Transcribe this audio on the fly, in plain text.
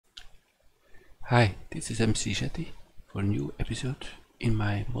Hi, this is MC Shetty for a new episode in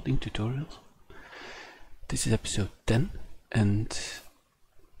my modding tutorial. This is episode 10, and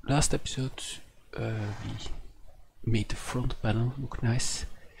last episode we made the front panel look nice,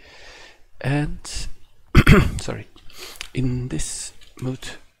 and sorry, in this mode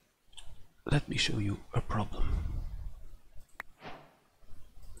let me show you a problem.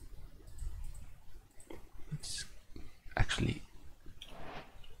 Let's actually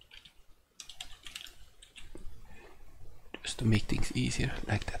just to make things easier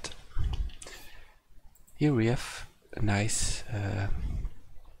like that. Here we have a nice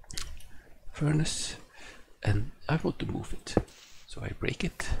furnace, and I want to move it, so I break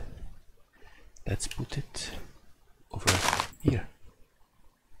it. Let's put it over here.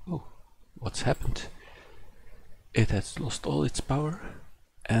 Oh, what's happened? It has lost all its power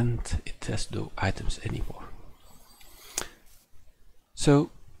and it has no items anymore.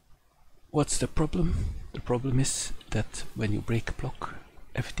 So what's the problem? The problem is that when you break a block,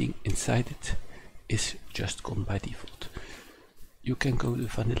 everything inside it is just gone by default. You can go the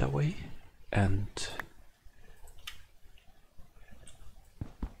vanilla way and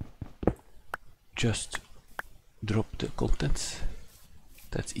just drop the contents.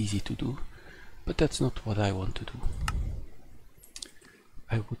 That's easy to do, but that's not what I want to do.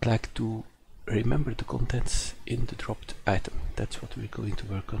 I would like to remember the contents in the dropped item. That's what we're going to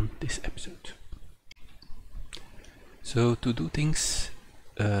work on this episode. So to do things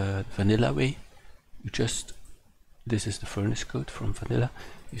vanilla way, this is the furnace code from vanilla,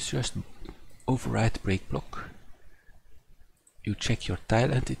 you just override break block, you check your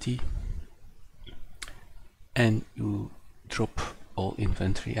tile entity, and you drop all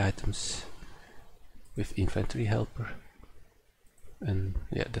inventory items with inventory helper. And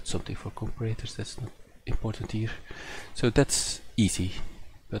yeah, that's something for comparators, that's not important here. So that's easy,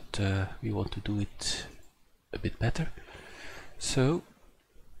 but we want to do it a bit better. So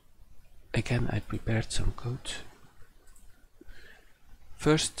again, I prepared some code.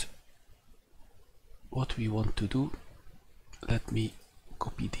 First, what we want to do, let me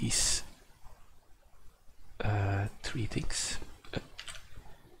copy these three things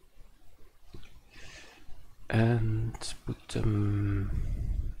and put them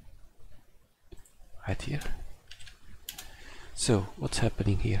right here. So what's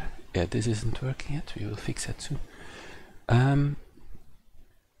happening here? Yeah, this isn't working yet, we will fix that soon.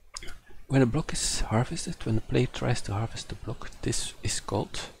 When a block is harvested, when the player tries to harvest the block, this is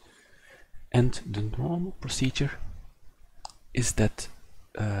called, and the normal procedure is that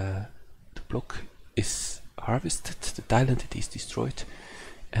the block is harvested, the tile entity is destroyed,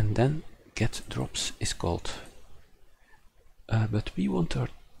 and then get drops is called. But we want our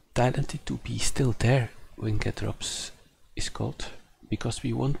tile entity to be still there when get drops is called, because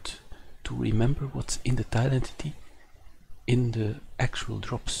we want to remember what's in the tile entity in the actual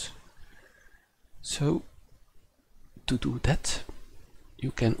drops. So to do that,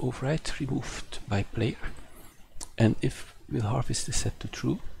 you can override removed by player, and if we'll harvest is set to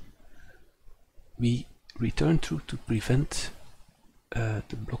true, we return true to prevent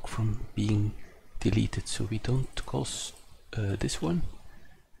the block from being deleted, so we don't cause this one,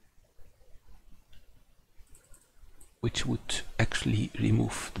 which would actually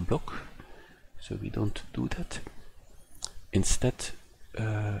remove the block, so we don't do that. Instead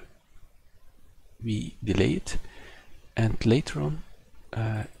we delay it, and later on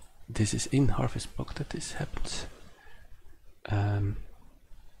this is in harvest block that this happens.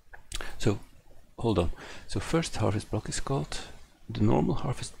 So hold on, so first harvest block is called, the normal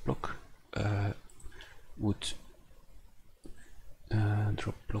harvest block would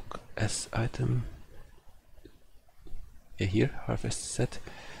drop block as item, here harvest set,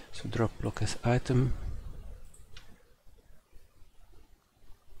 so drop block as item,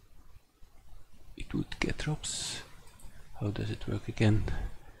 it would get drops. How does it work again?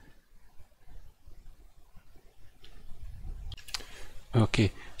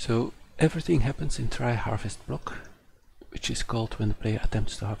 Okay, so everything happens in try harvest block, which is called when the player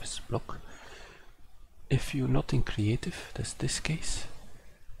attempts to harvest block. If you're not in creative, that's this case,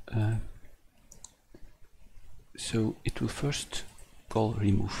 so it will first call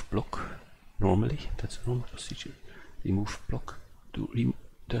remove block, normally, that's a normal procedure, remove block,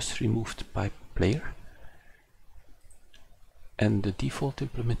 thus removed by player, and the default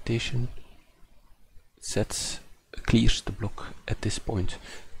implementation clears the block at this point,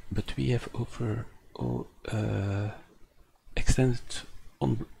 but we have extended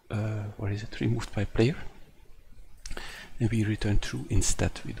on removed by player, and we return true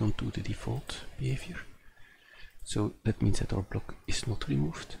instead. We don't do the default behavior, so that means that our block is not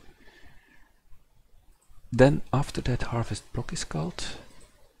removed. Then after that harvest block is called,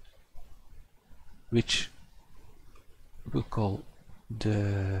 which we'll call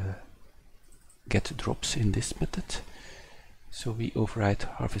the get drops in this method. So we override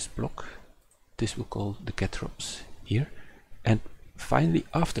harvest block. This will call the get drops here. And finally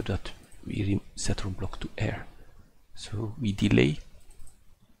after that we set our block to air. So we delay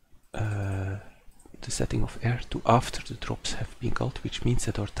the setting of air to after the drops have been called, which means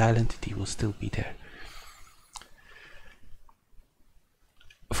that our tile entity will still be there.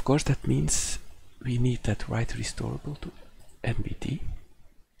 Of course that means we need that write restorable to NBT.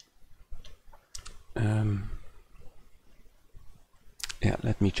 Yeah,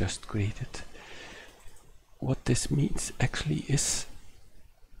 let me just create it. What this means actually is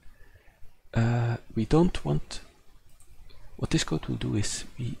we don't want, what this code will do is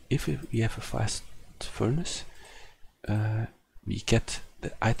if we have a fast furnace, we get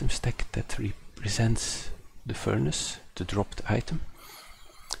the item stack that represents the furnace, the dropped item.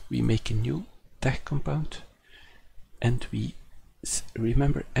 We make a new tag compound and we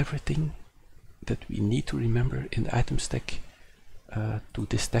remember everything that we need to remember in the item stack to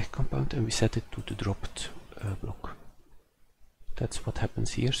this tag compound, and we set it to the dropped block. That's what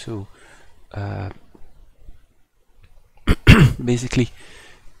happens here. So basically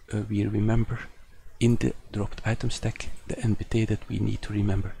we remember in the dropped item stack the NBT that we need to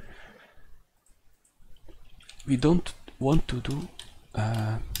remember. We don't want to do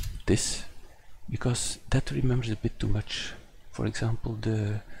this because that remembers a bit too much. For example,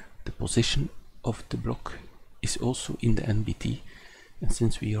 the position of the block is also in the NBT, and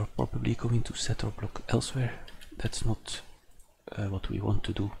since we are probably going to set our block elsewhere, that's not what we want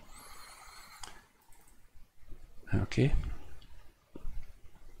to do. Okay,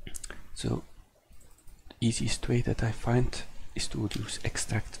 so the easiest way that I find is to use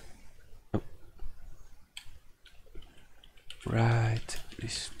extract write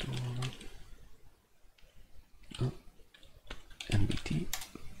restore NBT.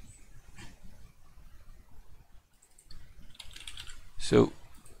 So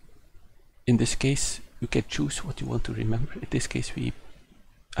in this case you can choose what you want to remember. In this case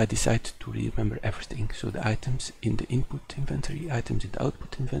I decide to remember everything, so the items in the input inventory, items in the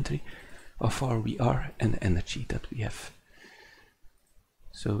output inventory, how far we are, and the energy that we have.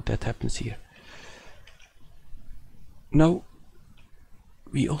 So that happens here. Now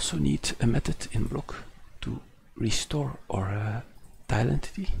we also need a method in block to restore our tile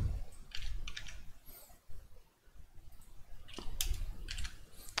entity.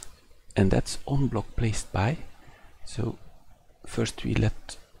 And that's on block placed by. So first we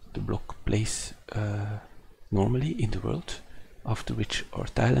let the block place normally in the world, after which our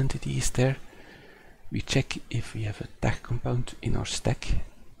tile entity is there. We check if we have a tag compound in our stack,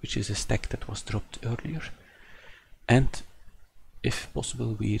 which is a stack that was dropped earlier, and if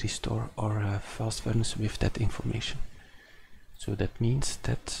possible we restore our fast furnace with that information. So that means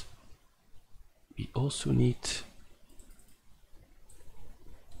that we also need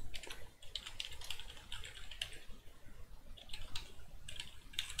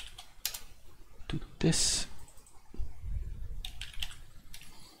to do this,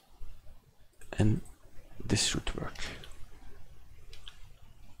 and this should work.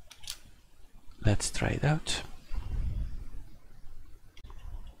 Let's try it out.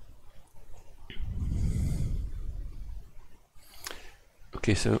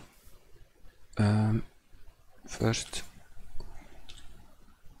 Okay, so first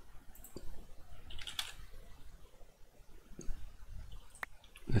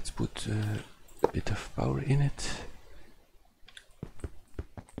let's put a bit of power in it.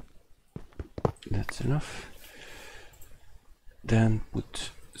 That's enough. Then put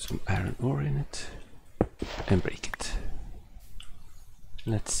some iron ore in it and break it.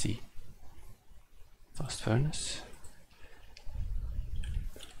 Let's see. Fast furnace.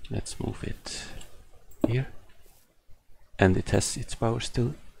 Let's move it here, and it has its power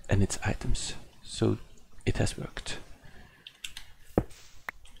still and its items, so it has worked.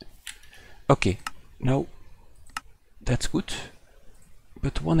 Okay, now that's good,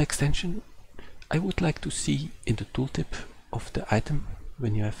 but one extension I would like to see in the tooltip of the item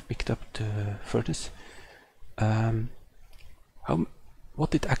when you have picked up the furnace,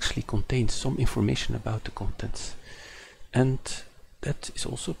 what it actually contains, some information about the contents, and that is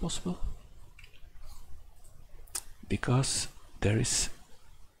also possible because there is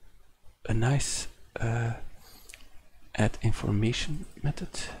a nice add information method,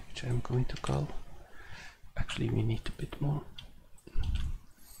 which I'm going to call, actually we need a bit more.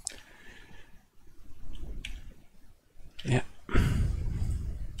 Yeah.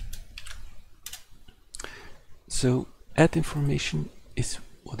 So add information is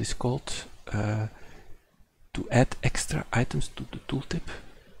what is called to add extra items to the tooltip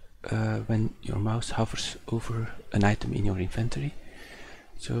when your mouse hovers over an item in your inventory.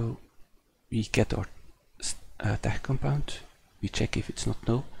 So we get our tag compound, we check if it's not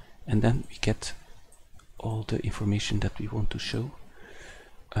null, and then we get all the information that we want to show,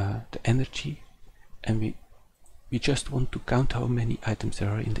 the energy, and we just want to count how many items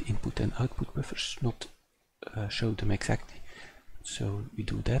there are in the input and output buffers, not show them exactly. So we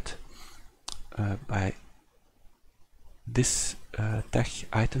do that by this tag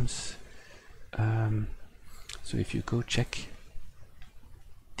items. So if you go check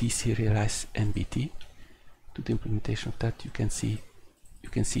deserialize NBT to the implementation of that, you can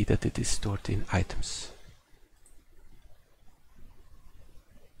see that it is stored in items.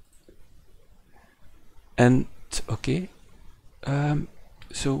 And okay,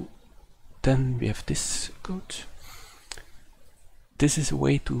 so then we have this code. This is a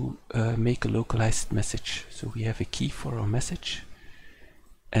way to make a localized message. So we have a key for our message,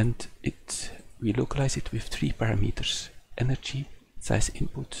 and we localize it with 3 parameters: energy, size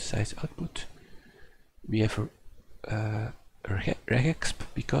input, size output. We have a regexp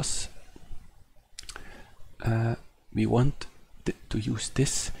because we want to use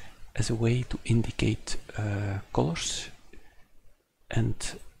this as a way to indicate colors, and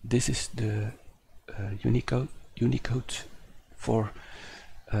this is the Unicode for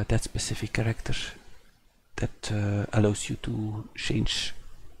that specific character that allows you to change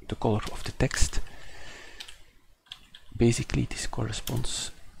the color of the text. Basically this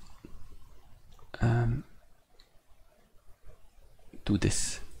corresponds to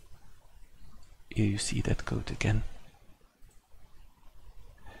this. Here you see that code again.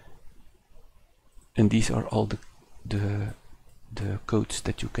 And these are all the codes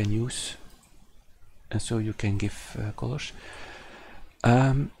that you can use, and so you can give colors.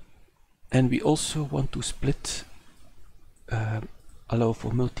 And we also want to split, allow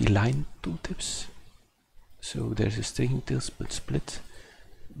for multi-line tooltips. So there's a string util split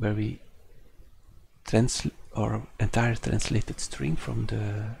where we translate our entire translated string from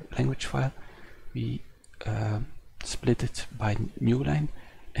the language file. We split it by new line,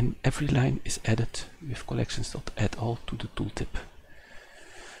 and every line is added with collections.addAll to the tooltip.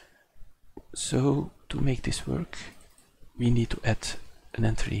 So to make this work, we need to add an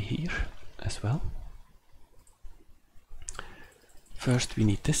entry here as well. First we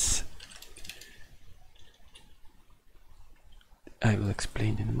need this. I will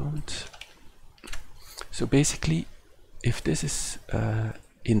explain in a moment. So basically, if this is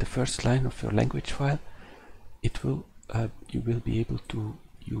in the first line of your language file, it will you will be able to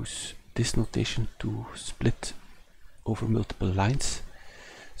use this notation to split over multiple lines.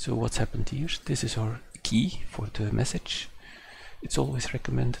 So what's happened here? This is our key for the message. It's always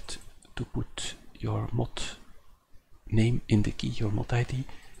recommended to put your mod name in the key, your mod ID,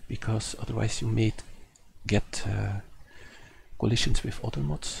 because otherwise you may get collisions with other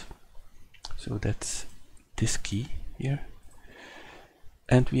mods. So that's this key here.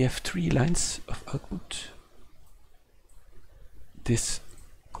 And we have 3 lines of output. This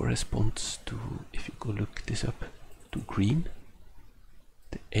corresponds to, if you go look this up, to green.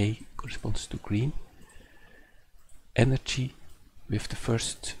 The A corresponds to green. Energy with the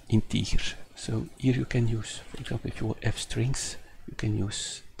first integer. So here you can use, for example, if you have strings, you can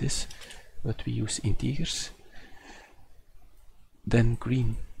use this, but we use integers. Then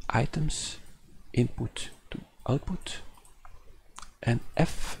green items, input to output, and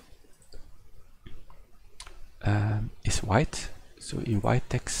F is white. So in white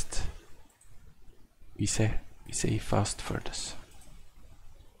text we say fast furnace.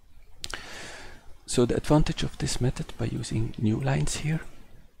 So the advantage of this method by using new lines here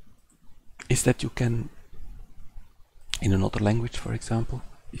is that you can, in another language for example,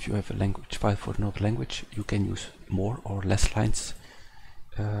 if you have a language file for another language, you can use more or less lines.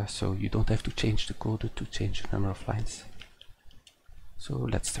 So you don't have to change the code to change the number of lines. So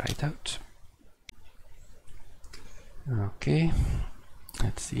let's try it out. Okay,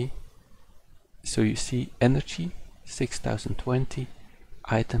 let's see. So you see energy 6020,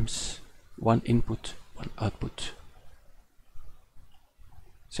 items 1 input, 1 output.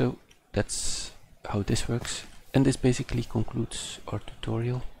 So that's how this works, and this basically concludes our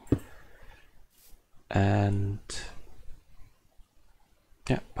tutorial. And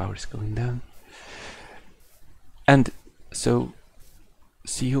yeah, power is going down. And so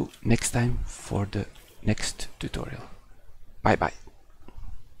see you next time for the next tutorial. Bye bye.